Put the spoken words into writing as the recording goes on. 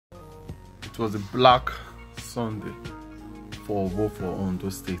was a Black Sunday for OWO Ondo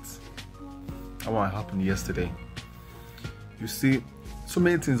State. That one happened yesterday. You see, so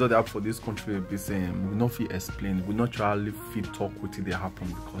many things that happen for this country be saying we not feel explain, we not really feel talk with it they happen,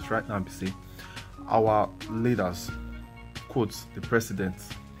 because right now be say our leaders, quotes the president,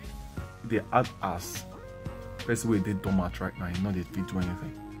 they act as person where they dormant right now, you know they fit do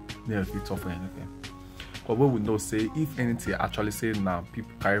anything. They don't fit talk for anything. But what we know say if anything actually say now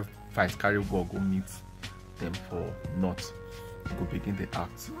people carry fight, carry war, go meet them for not, you go begin to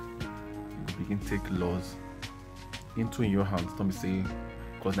act. You go begin to take laws into your hands. Don't be saying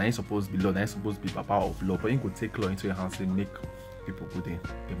because now you're supposed to be law, now you're supposed to be papa of law, but you could take law into your hands and make people go there,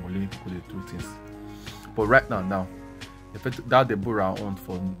 demolish people they do things. But right now, if that they bore around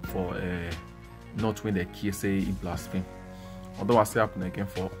for not when the case say he blaspheme. Although I say happen again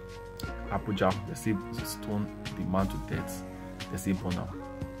for Abuja, they say stone the man to death, they say burn now.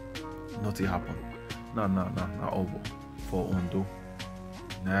 Nothing happen. Now OWO for Ondo.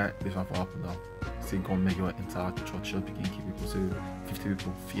 Now this one for happen now. Say go make your entire church just begin keep people, say 50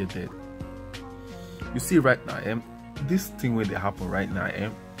 people fear dead. You see right now, this thing when they happen right now,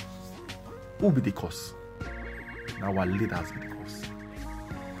 who be the cause? Now our leaders be the cause.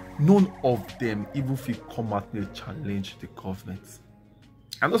 None of them even feel come out and challenge the government.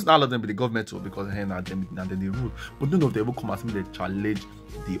 I know not all of them be the government too, because hey, now them they rule, but none of them will come out and they challenge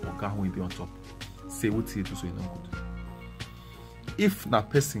the organ who be on top. Say what he do so you know good. If na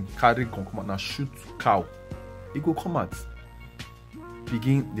person carry gun come out and shoot cow, he go come out,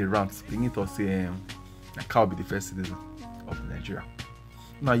 begin the rant, begin to say a cow be the first citizen of Nigeria.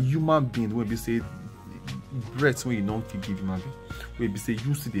 Now human being will be say breath when you don't give human being, will be say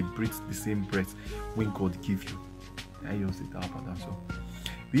you see they breathe the same breath when God give you. I use it up and so.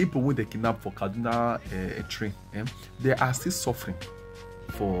 The people when they kidnap for Kaduna a train, they are still suffering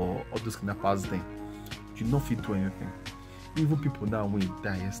for all those kidnappers. Then you not fit do anything. Even people now when you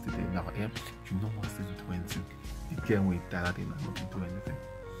die yesterday now, you know what to do anything. Again when you die that day now, not do anything.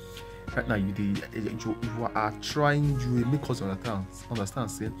 Right now you are trying, you make us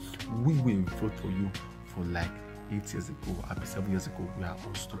understand saying we will vote for you for like 8 years ago, or 7 years ago. We are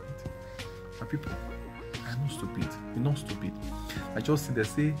all stupid. And people are not stupid. We're not stupid. I just see they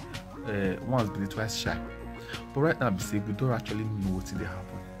say once be twice shy. But right now we say we don't actually know what they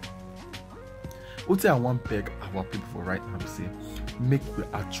happen. What I want beg our people for right now, we say make we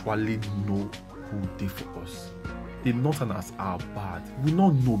actually know who they for us. The northerners are bad. We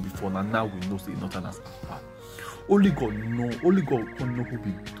not know before, and now we know the northerners are bad. Only God can know who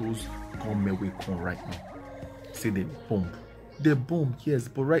be those gunmen we come right now. Say they bomb. They bomb, yes,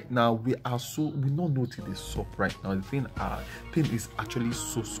 but right now we don't know till they stop right now. The thing is actually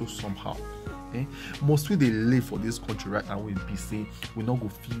so somehow. Most we they live for this country right now we be saying we not go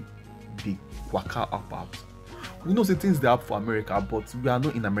feel the waka up out. We know the things they have for America, but we are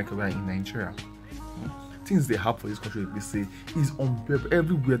not in America, we are in Nigeria. Things they have for this country, they say is unbearable.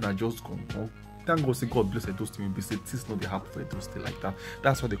 Everywhere now just gone. Thank God, say God bless Edo State. We say things not they happen for Edo State like that.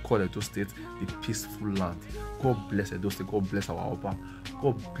 That's what they call Edo State, the peaceful land. God bless Edo State. God bless our Oba.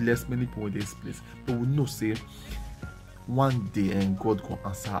 God bless many people in this place. But we know say one day and God will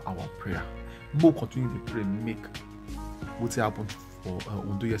answer our prayer. More continue to pray, make what happened for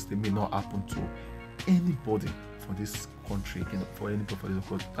Ondo yesterday may not happen to anybody for this country again, for anybody for this,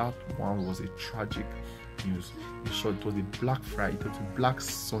 because that one was a tragic news. In short, it was a Black Friday, it was a Black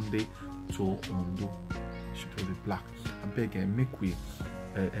Sunday to Ondo. It was a black. I beg and make we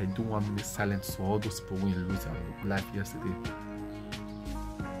do 1 minute silence for all those people who lose their life yesterday.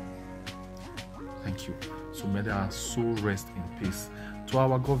 Thank you. So may they so rest in peace. To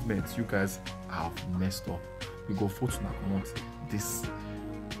our government, you guys have messed up. We go vote next month. This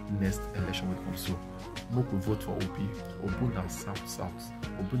next election will come. So make we vote for Obi. Obi na south.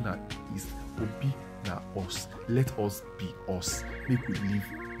 Obi na east. Obi na us. Let us be us. Make we live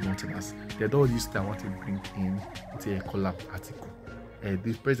nothing else. They don't use that I want to bring in a collab article.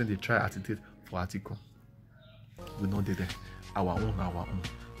 The president they try agitate for article. We know they our own.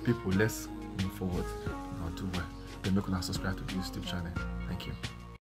 People, let's move forward. Now do well. Then make sure subscribe to this YouTube channel. Thank you.